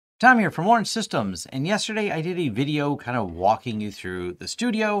Tom here from Orange Systems, and yesterday I did a video kind of walking you through the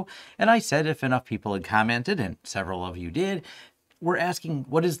studio, and I said if enough people had commented, and several of you did, we're asking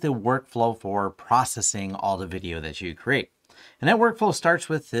what is the workflow for processing all the video that you create. And that workflow starts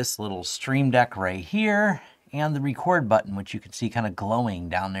with this little stream deck right here, and the record button, which you can see kind of glowing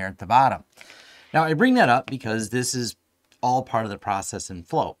down there at the bottom. Now I bring that up because this is all part of the process and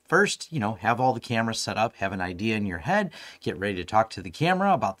flow. First, have all the cameras set up, have an idea in your head, get ready to talk to the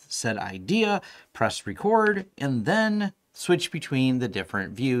camera about the said idea, press record, and then switch between the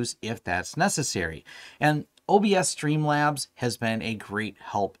different views if that's necessary. And OBS Streamlabs has been a great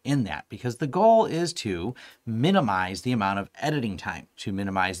help in that because the goal is to minimize the amount of editing time. To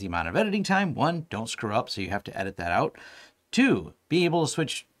minimize the amount of editing time, one, don't screw up so you have to edit that out. Two, be able to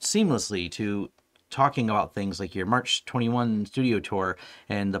switch seamlessly to talking about things like your March 21 studio tour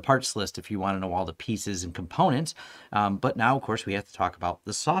and the parts list if you want to know all the pieces and components. But now, of course, we have to talk about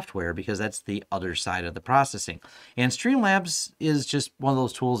the software because that's the other side of the processing. And Streamlabs is just one of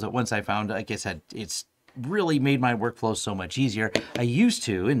those tools that once I found, like I said, it's really made my workflow so much easier. I used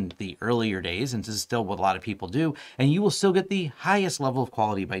to in the earlier days, and this is still what a lot of people do, and you will still get the highest level of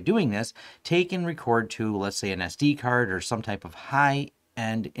quality by doing this, take and record to, let's say, an SD card or some type of high-end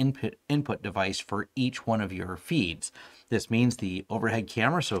input device for each one of your feeds. This means the overhead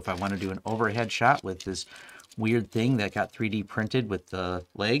camera. So if I want to do an overhead shot with this weird thing that got 3D printed with the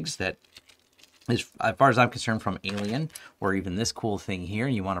legs that is, as far as I'm concerned, from Alien, or even this cool thing here,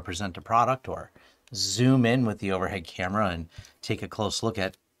 you want to present a product or zoom in with the overhead camera and take a close look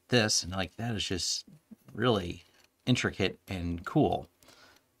at this, and like that is just really intricate and cool.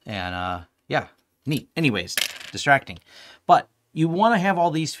 And yeah, neat. Anyways, distracting. But you want to have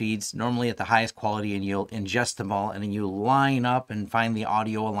all these feeds normally at the highest quality, and you'll ingest them all, and then you line up and find the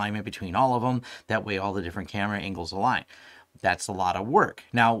audio alignment between all of them. That way all the different camera angles align. That's a lot of work.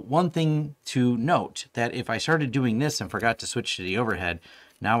 Now, one thing to note, that if I started doing this and forgot to switch to the overhead,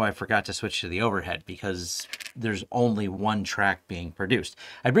 now I forgot to switch to the overhead because there's only one track being produced.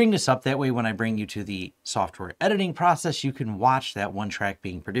 I bring this up that way when I bring you to the software editing process, you can watch that one track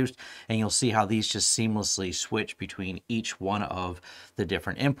being produced and you'll see how these just seamlessly switch between each one of the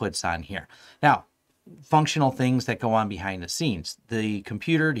different inputs on here. Now, functional things that go on behind the scenes. The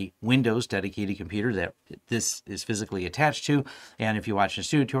computer, the Windows dedicated computer that this is physically attached to. And if you watch a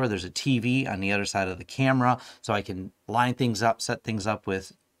studio tour, there's a TV on the other side of the camera. So I can line things up, set things up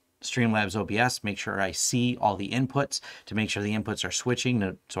with Streamlabs OBS, make sure I see all the inputs to make sure the inputs are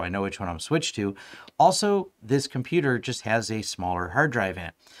switching so I know which one I'm switched to. Also, this computer just has a smaller hard drive in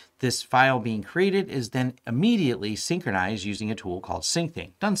it. This file being created is then immediately synchronized using a tool called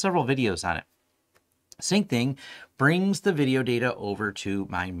Sycnthing. Done several videos on it. Sycnthing brings the video data over to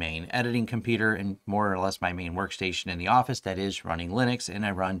my main editing computer and more or less my main workstation in the office that is running Linux, and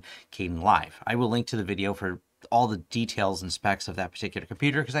I run Kdenlive. I will link to the video for all the details and specs of that particular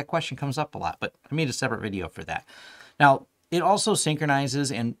computer because that question comes up a lot, but I made a separate video for that. Now, it also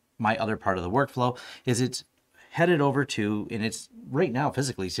synchronizes, and my other part of the workflow is it's headed over to, and it's right now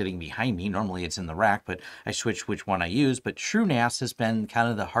physically sitting behind me. Normally it's in the rack, but I switch which one I use. But TrueNAS has been kind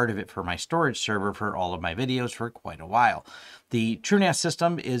of the heart of it for my storage server for all of my videos for quite a while. The TrueNAS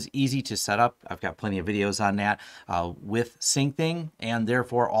system is easy to set up. I've got plenty of videos on that with Sycnthing, and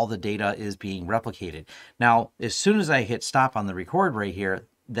therefore all the data is being replicated. Now, as soon as I hit stop on the record right here,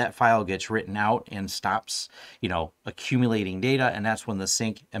 that file gets written out and stops, accumulating data, and that's when the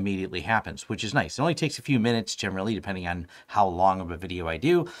sync immediately happens, which is nice. It only takes a few minutes generally, depending on how long of a video I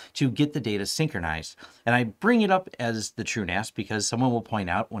do, to get the data synchronized. And I bring it up as the TrueNAS because someone will point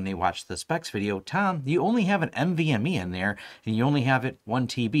out when they watch the specs video, Tom, you only have an NVMe in there and you only have it 1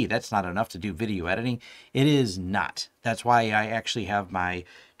 TB. That's not enough to do video editing. It is not. That's why I actually have my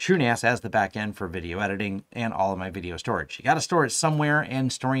TrueNAS as the back end for video editing and all of my video storage. You got to store it somewhere,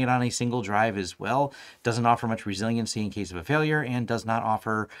 and storing it on a single drive as well doesn't offer much resiliency in case of a failure and does not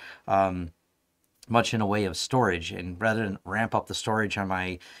offer much in a way of storage. And rather than ramp up the storage on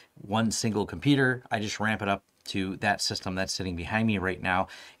my one single computer, I just ramp it up to that system that's sitting behind me right now.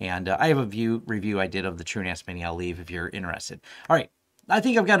 And I have a review I did of the TrueNAS Mini I'll leave if you're interested. All right, I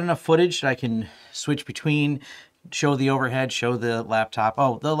think I've got enough footage that I can switch between, show the overhead, show the laptop.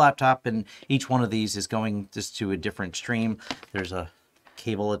 Oh, the laptop, and each one of these is going just to a different stream. There's a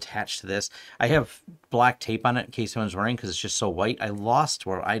cable attached to this. I have black tape on it in case someone's wondering because it's just so white. I lost,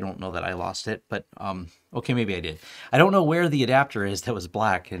 or I don't know that I lost it, but Okay, maybe I did. I don't know where the adapter is that was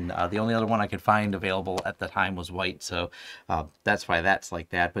black, and the only other one I could find available at the time was white, so that's why that's like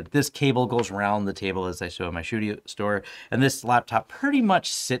that. But this cable goes around the table as I show in my studio store, and this laptop pretty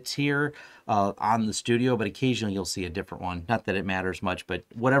much sits here on the studio, but occasionally you'll see a different one. Not that it matters much, but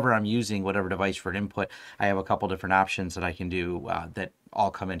whatever I'm using, whatever device for an input, I have a couple different options that I can do that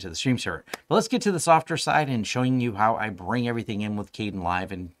all come into the stream server. But let's get to the softer side and showing you how I bring everything in with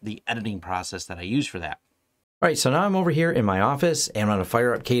Kdenlive and the editing process that I use for that. All right, so now I'm over here in my office and I'm going to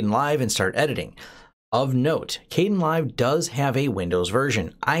fire up Kdenlive and start editing. Of note, Kdenlive does have a Windows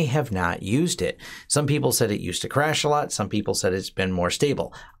version. I have not used it. Some people said it used to crash a lot. Some people said it's been more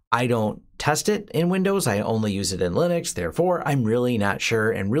stable. I don't test it in Windows. I only use it in Linux. Therefore, I'm really not sure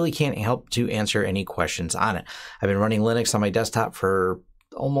and really can't help to answer any questions on it. I've been running Linux on my desktop for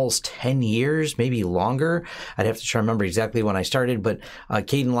almost 10 years, maybe longer. I'd have to try to remember exactly when I started, but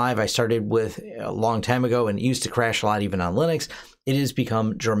Kdenlive I started with a long time ago and it used to crash a lot even on Linux. It has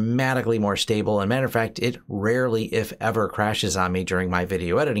become dramatically more stable. And matter of fact, it rarely, if ever, crashes on me during my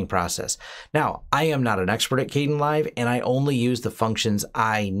video editing process. Now, I am not an expert at Kdenlive, and I only use the functions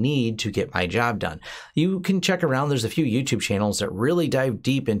I need to get my job done. You can check around. There's a few YouTube channels that really dive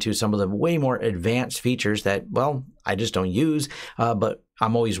deep into some of the way more advanced features that, well, I just don't use, but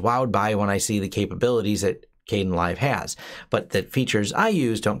I'm always wowed by when I see the capabilities that Kdenlive has. But the features I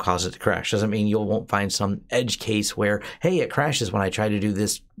use don't cause it to crash. Doesn't mean you won't find some edge case where, hey, it crashes when I try to do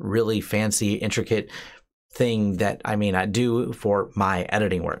this really fancy, intricate thing that I may not do for my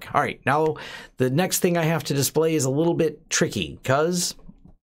editing work. All right, now the next thing I have to display is a little bit tricky because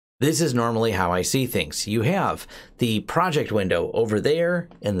this is normally how I see things. You have the project window over there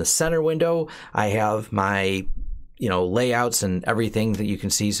in the center window. I have my layouts and everything that you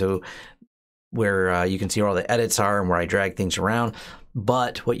can see. So where you can see where all the edits are and where I drag things around.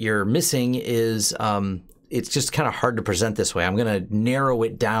 But what you're missing is it's just kind of hard to present this way. I'm going to narrow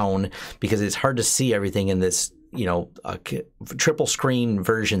it down because it's hard to see everything in this, triple screen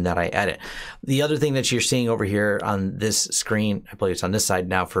version that I edit. The other thing that you're seeing over here on this screen, I believe it's on this side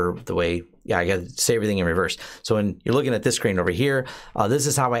now for the way, I got to say everything in reverse. So when you're looking at this screen over here, this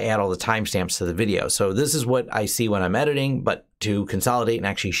is how I add all the timestamps to the video. So this is what I see when I'm editing, but to consolidate and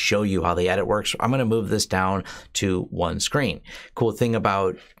actually show you how the edit works, I'm going to move this down to one screen. Cool thing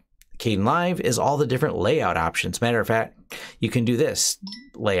about Kdenlive is all the different layout options. Matter of fact, you can do this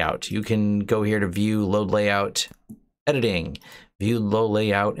layout. You can go here to view, load layout, editing, view low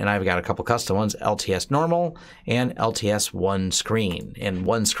layout, and I've got a couple custom ones, LTS normal and LTS one screen. And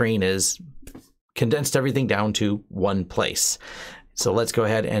one screen is condensed everything down to one place. So let's go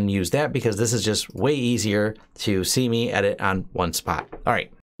ahead and use that because this is just way easier to see me edit on one spot. All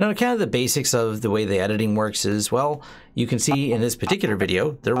right. Now, kind of the basics of the way the editing works is, well, you can see in this particular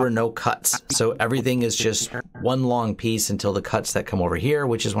video, there were no cuts. So everything is just one long piece until the cuts that come over here,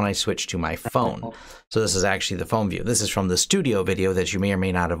 which is when I switch to my phone. So this is actually the phone view. This is from the studio video that you may or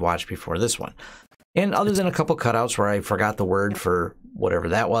may not have watched before this one. And other than a couple cutouts where I forgot the word for whatever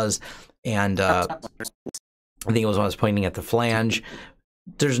that was, and I think it was when I was pointing at the flange,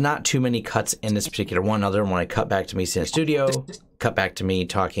 there's not too many cuts in this particular one other than when I cut back to me sitting in studio, cut back to me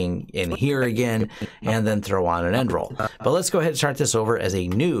talking in here again, and then throw on an end roll. But let's go ahead and start this over as a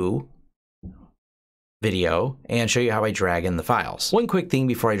new video and show you how I drag in the files. One quick thing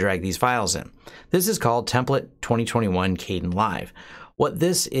before I drag these files in. This is called Template 2021 Kdenlive. What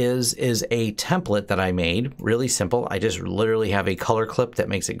this is a template that I made, really simple. I just literally have a color clip that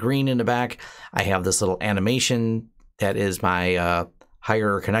makes it green in the back. I have this little animation that is my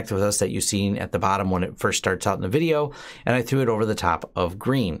hire or connect with us that you've seen at the bottom when it first starts out in the video, and I threw it over the top of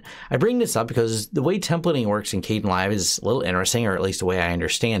green. I bring this up because the way templating works in Kdenlive is a little interesting, or at least the way I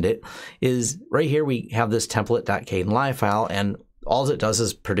understand it, is right here we have this template.kdenlive file, and all it does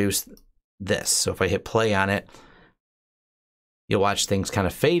is produce this. So if I hit play on it, you'll watch things kind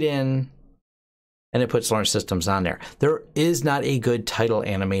of fade in, and it puts Lawrence Systems on there. There is not a good title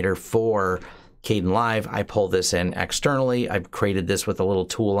animator for Kdenlive. I pull this in externally. I've created this with a little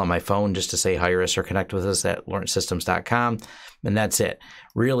tool on my phone just to say hire us or connect with us at lawrencesystems.com, and that's it.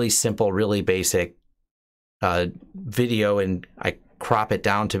 Really simple, really basic video, and I crop it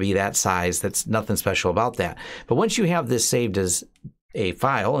down to be that size. That's nothing special about that. But once you have this saved as a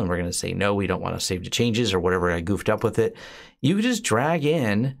file, and we're going to say no, we don't want to save the changes or whatever I goofed up with it, you just drag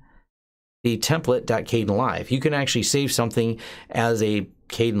in the template.kdenlive. You can actually save something as a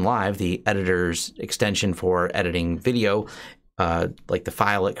Kdenlive, the editor's extension for editing video, like the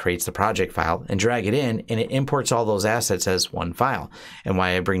file, it creates the project file, and drag it in, and it imports all those assets as one file. And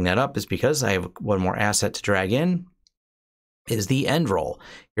why I bring that up is because I have one more asset to drag in, is the end roll.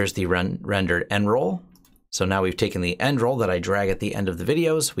 Here's the rendered end roll. So now we've taken the end roll that I drag at the end of the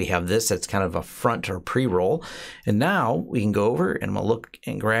videos. We have this that's kind of a front or pre-roll. And now we can go over and we'll look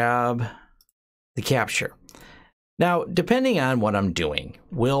and grab the capture. Now, depending on what I'm doing,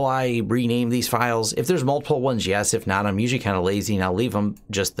 will I rename these files? If there's multiple ones, yes. If not, I'm usually kind of lazy and I'll leave them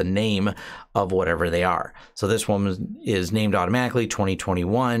just the name of whatever they are. So this one is named automatically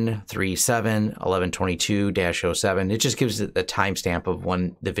 2021-37-1122-07. It just gives it the timestamp of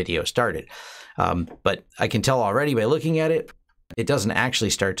when the video started. But I can tell already by looking at it, it doesn't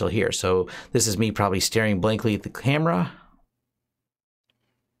actually start till here. So this is me probably staring blankly at the camera.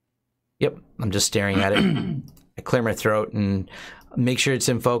 Yep, I'm just staring at it. I clear my throat and make sure it's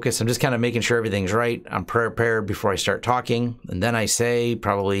in focus. I'm just kind of making sure everything's right. I'm prepared before I start talking. And then I say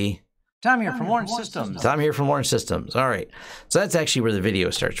probably, Tom here from Lawrence Systems. Tom here from Lawrence Systems. All right. So that's actually where the video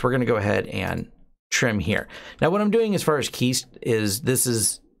starts. We're going to go ahead and trim here. Now what I'm doing as far as keys is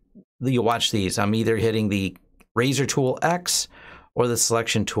you'll watch these. I'm either hitting the razor tool X or the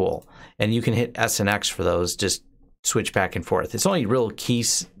selection tool. And you can hit S and X for those. Just switch back and forth. It's only real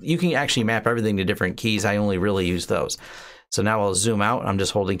keys. You can actually map everything to different keys. I only really use those. So now I'll zoom out. I'm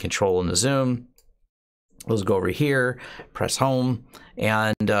just holding control in the zoom. Let's go over here, press home,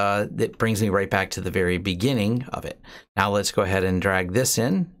 and it brings me right back to the very beginning of it. Now let's go ahead and drag this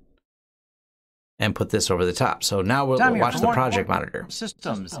in and put this over the top. So now we'll watch the project monitor.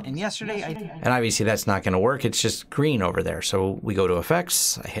 Systems. And yesterday and obviously that's not going to work. It's just green over there. So we go to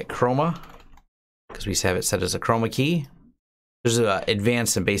effects. I hit chroma, because we have it set as a chroma key. There's an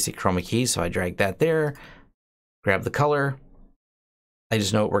advanced and basic chroma key, so I drag that there, grab the color. I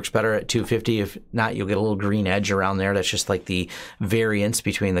just know it works better at 250. If not, you'll get a little green edge around there. That's just like the variance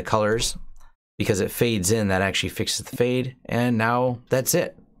between the colors. Because it fades in, that actually fixes the fade. And now that's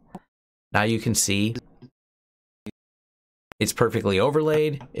it. Now you can see it's perfectly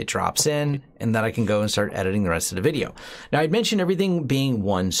overlaid, it drops in, and then I can go and start editing the rest of the video. Now, I'd mentioned everything being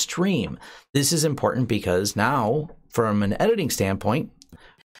one stream. This is important because now, from an editing standpoint,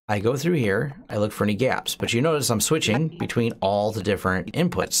 I go through here, I look for any gaps, but you notice I'm switching between all the different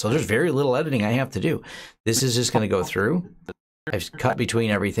inputs. So there's very little editing I have to do. This is just going to go through. I've cut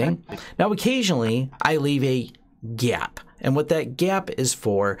between everything. Now, occasionally, I leave a gap. And what that gap is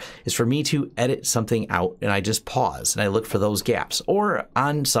for me to edit something out, and I just pause and I look for those gaps. Or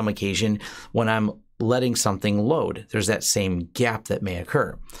on some occasion, when I'm letting something load, there's that same gap that may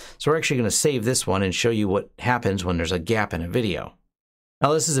occur. So we're actually going to save this one and show you what happens when there's a gap in a video.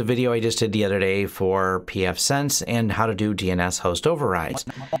 Now this is a video I just did the other day for pfSense and how to do DNS host overrides.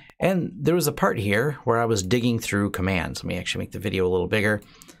 And there was a part here where I was digging through commands. Let me actually make the video a little bigger.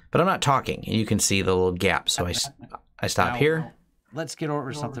 But I'm not talking, and you can see the little gap. So I stop here. Let's get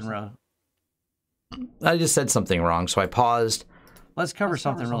over something wrong. I just said something wrong, so I paused. Let's cover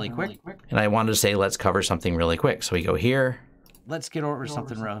something really quick. And I wanted to say, let's cover something really quick. So we go here. Let's get over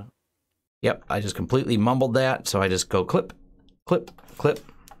something wrong. Yep, I just completely mumbled that. So I just go clip, clip, clip.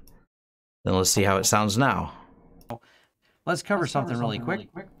 Then let's see how it sounds now. Let's cover something really quick.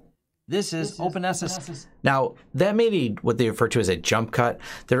 This is OpenSSH. Now, that may be what they refer to as a jump cut.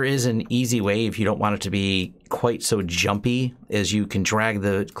 There is an easy way, if you don't want it to be quite so jumpy, is you can drag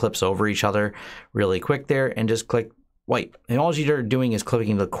the clips over each other really quick there and just click wipe. And all you're doing is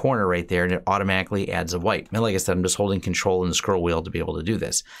clicking the corner right there, and it automatically adds a wipe. And like I said, I'm just holding control in the scroll wheel to be able to do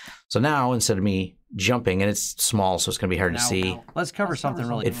this. So now, instead of me jumping, and it's small, so it's going to be hard to see. Let's cover something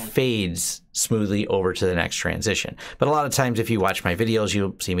really quick. It fades smoothly over to the next transition. But a lot of times, if you watch my videos,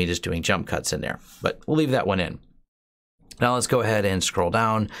 you'll see me just doing jump cuts in there. But we'll leave that one in. Now let's go ahead and scroll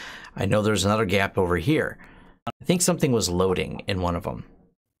down. I know there's another gap over here. I think something was loading in one of them.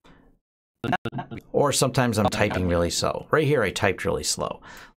 Or sometimes I'm typing really slow. Right here, I typed really slow.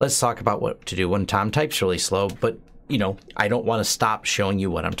 Let's talk about what to do when Tom types really slow, but you know, I don't want to stop showing you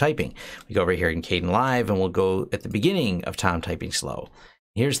what I'm typing. We go over here in Kdenlive, and we'll go at the beginning of Tom typing slow.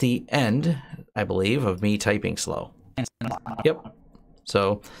 Here's the end, I believe, of me typing slow. Yep.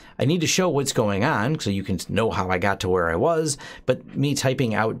 So I need to show what's going on so you can know how I got to where I was, but me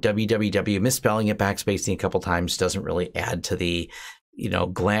typing out www, misspelling it, backspacing a couple times doesn't really add to the, you know,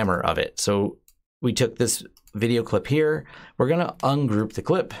 glamour of it. So we took this video clip here. We're going to ungroup the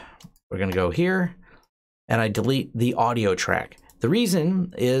clip. We're going to go here, and I delete the audio track. The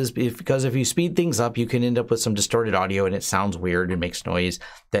reason is because if you speed things up, you can end up with some distorted audio and it sounds weird and makes noise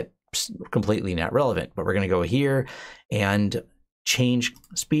that's completely not relevant. But we're going to go here and change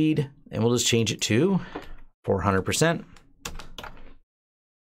speed, and we'll just change it to 400%.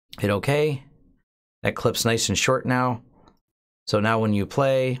 Hit OK. That clip's nice and short now. So now when you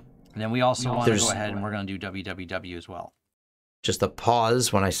play, and then we also want to go ahead and we're going to do www as well. just a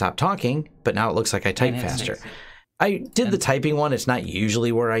pause when I stop talking, but now it looks like I type faster. I did the typing one. It's not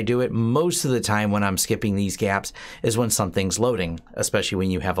usually where I do it. Most of the time when I'm skipping these gaps is when something's loading, especially when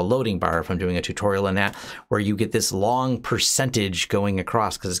you have a loading bar, if I'm doing a tutorial in that, where you get this long percentage going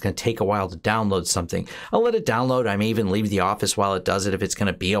across because it's going to take a while to download something. I'll let it download. I may even leave the office while it does it if it's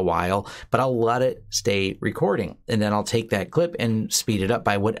going to be a while, but I'll let it stay recording. And then I'll take that clip and speed it up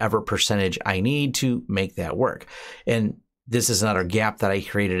by whatever percentage I need to make that work. And this is another gap that I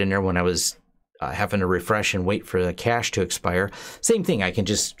created in there when I was having to refresh and wait for the cache to expire. Same thing, I can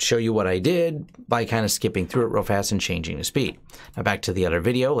just show you what I did by kind of skipping through it real fast and changing the speed. Now back to the other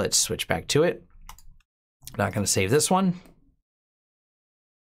video, let's switch back to it. Not going to save this one.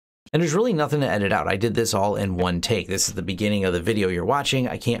 And there's really nothing to edit out. I did this all in one take. This is the beginning of the video you're watching.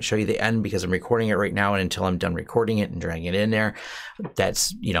 I can't show you the end because I'm recording it right now, and until I'm done recording it and dragging it in there,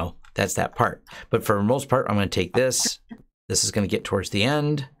 that's, you know, that's that part. But for the most part, I'm going to take this. This is going to get towards the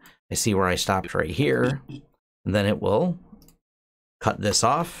end. I see where I stopped right here, and then it will cut this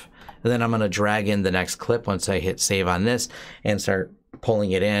off. And then I'm going to drag in the next clip once I hit save on this and start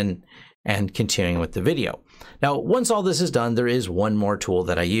pulling it in and continuing with the video. Now, once all this is done, there is one more tool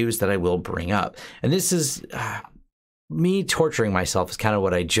that I use that I will bring up. And this is me torturing myself is kind of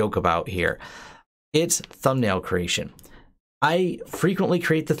what I joke about here. It's thumbnail creation. I frequently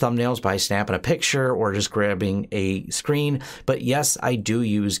create the thumbnails by snapping a picture or just grabbing a screen, but yes, I do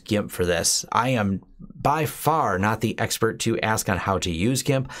use Gimp for this. I am by far not the expert to ask on how to use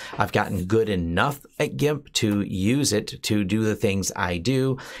Gimp. I've gotten good enough at Gimp to use it to do the things I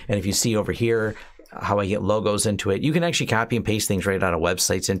do. And if you see over here how I get logos into it, you can actually copy and paste things right out of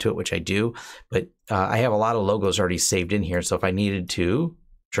websites into it, which I do, but I have a lot of logos already saved in here. So if I needed to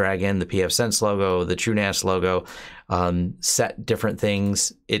drag in the pfSense logo, the TrueNAS logo, set different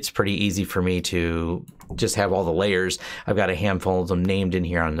things, it's pretty easy for me to just have all the layers. I've got a handful of them named in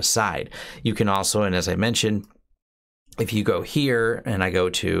here on the side. You can also, and as I mentioned, if you go here and I go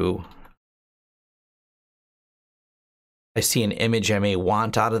to, I see an image I may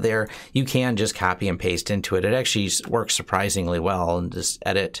want out of there, you can just copy and paste into it. It actually works surprisingly well, and just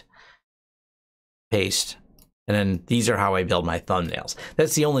edit, paste. And then these are how I build my thumbnails.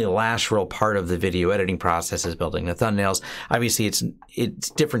 That's the only last real part of the video editing process, is building the thumbnails. Obviously, it's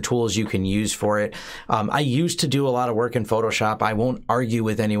different tools you can use for it. I used to do a lot of work in Photoshop. I won't argue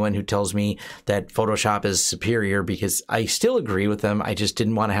with anyone who tells me that Photoshop is superior, because I still agree with them. I just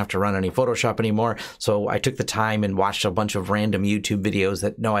didn't want to have to run any Photoshop anymore. So I took the time and watched a bunch of random YouTube videos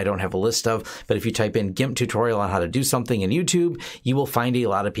that, no, I don't have a list of. But if you type in Gimp tutorial on how to do something in YouTube, you will find a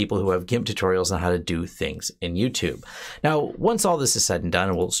lot of people who have Gimp tutorials on how to do things in YouTube. Now, once all this is said and done,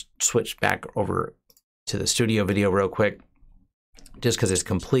 and we'll switch back over to the studio video real quick, just because it's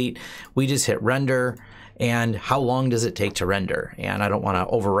complete, we just hit render. And how long does it take to render? And I don't want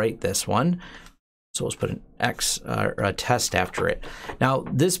to overwrite this one, so let's put an X or a test after it. Now,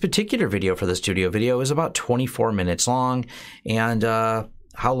 this particular video for the studio video is about 24 minutes long, and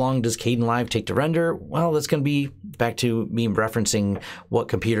how long does Kdenlive take to render? Well, that's going to be back to me referencing what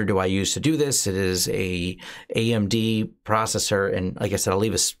computer do I use to do this. It is a AMD processor, and like I said, I'll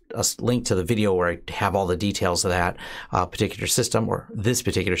leave a link to the video where I have all the details of that particular system, or this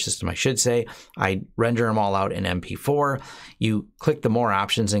particular system, I should say. I render them all out in MP4. You click the more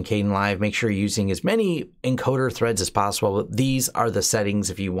options in Kdenlive. Make sure you're using as many encoder threads as possible. These are the settings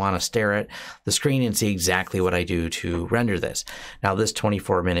if you want to stare at the screen and see exactly what I do to render this. Now, this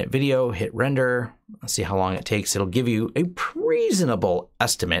 24-minute video, hit render. Let's see how long it takes. It'll give you a reasonable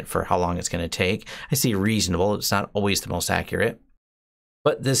estimate for how long it's going to take. I say reasonable. It's not always the most accurate.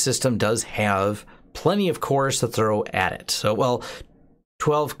 But this system does have plenty of cores to throw at it. So, well,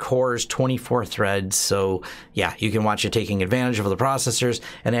 12 cores, 24 threads. So yeah, you can watch it taking advantage of the processors.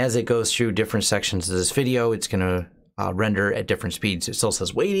 And as it goes through different sections of this video, it's going to render at different speeds. It still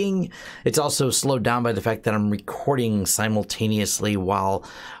says waiting. It's also slowed down by the fact that I'm recording simultaneously while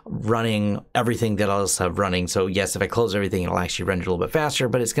running everything that I else have running. So yes, if I close everything, it'll actually render a little bit faster,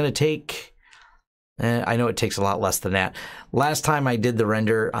 but it's going to take, I know it takes a lot less than that. Last time I did the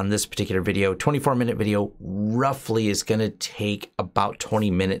render on this particular video, 24-minute video, roughly is going to take about 20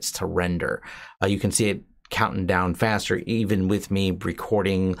 minutes to render. You can see it counting down faster, even with me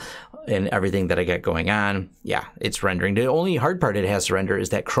recording and everything that I got going on. Yeah, it's rendering. The only hard part it has to render is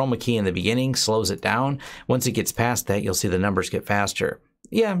that chroma key in the beginning slows it down. Once it gets past that, you'll see the numbers get faster.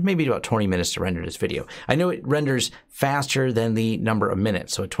 Yeah, maybe about 20 minutes to render this video. I know it renders faster than the number of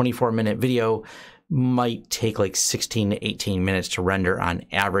minutes. So a 24-minute video might take like 16 to 18 minutes to render on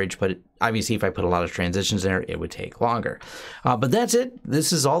average, but obviously if I put a lot of transitions in there, it would take longer. But that's it.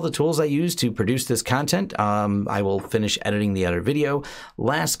 This is all the tools I use to produce this content. I will finish editing the other video.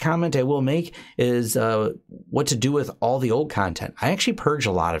 Last comment I will make is what to do with all the old content. I actually purge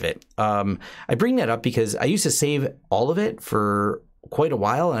a lot of it. I bring that up because I used to save all of it for quite a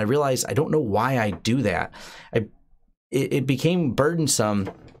while, and I realized I don't know why I do that. It became burdensome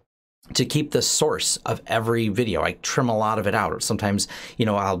to keep the source of every video. I trim a lot of it out. Or sometimes, you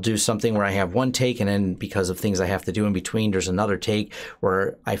know, I'll do something where I have one take, and then because of things I have to do in between, there's another take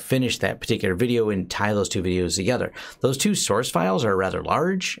where I finish that particular video and tie those two videos together. Those two source files are rather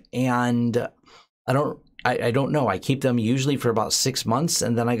large, and I don't know. I keep them usually for about 6 months,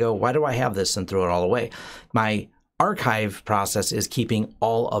 and then I go, why do I have this, and throw it all away. My archive process is keeping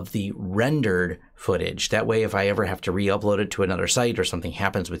all of the rendered footage. That way, if I ever have to re-upload it to another site or something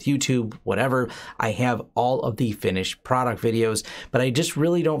happens with YouTube, whatever, I have all of the finished product videos. But I just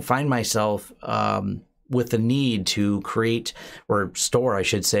really don't find myself with the need to create or store, I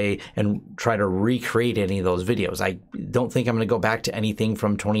should say, and try to recreate any of those videos. I don't think I'm going to go back to anything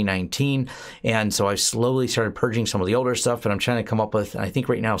from 2019. And so I've slowly started purging some of the older stuff, and I'm trying to come up with, I think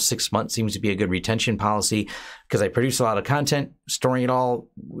right now 6 months seems to be a good retention policy, because I produce a lot of content. Storing it all,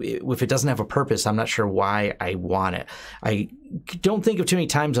 if it doesn't have a purpose, I'm not sure why I want it. I don't think of too many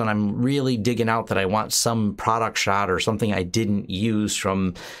times when I'm really digging out that I want some product shot or something I didn't use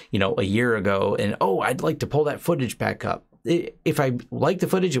from, you know, a year ago, and oh, I'd like to pull that footage back up. If I liked the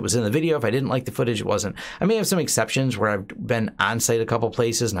footage, it was in the video. If I didn't like the footage, it wasn't. I may have some exceptions where I've been on site a couple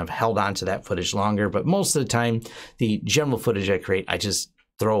places and I've held on to that footage longer, but most of the time, the general footage I create, I just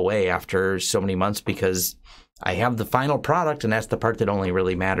throw away after so many months, because I have the final product, and that's the part that only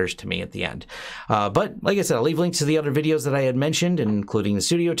really matters to me at the end. But like I said, I'll leave links to the other videos that I had mentioned, including the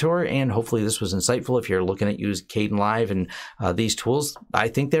studio tour, and hopefully this was insightful if you're looking at use Kdenlive and these tools. I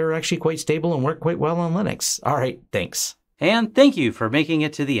think they're actually quite stable and work quite well on Linux. All right, thanks. And thank you for making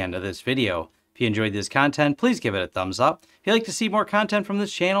it to the end of this video. If you enjoyed this content, please give it a thumbs up. If you'd like to see more content from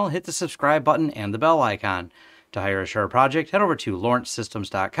this channel, hit the subscribe button and the bell icon. To hire a Sure project, head over to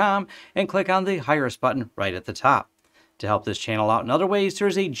lawrencesystems.com and click on the Hire Us button right at the top. To help this channel out in other ways,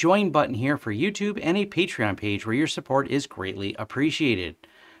 there's a Join button here for YouTube and a Patreon page where your support is greatly appreciated.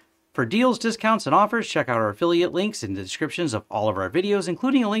 For deals, discounts, and offers, check out our affiliate links in the descriptions of all of our videos,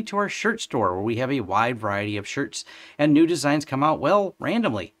 including a link to our shirt store where we have a wide variety of shirts and new designs come out, well,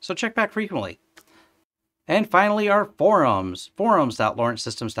 randomly, so check back frequently. And finally, our forums.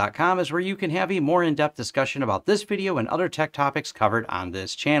 Forums.lawrencesystems.com is where you can have a more in-depth discussion about this video and other tech topics covered on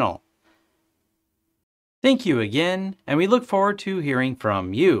this channel. Thank you again, and we look forward to hearing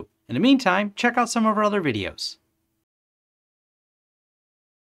from you. In the meantime, check out some of our other videos.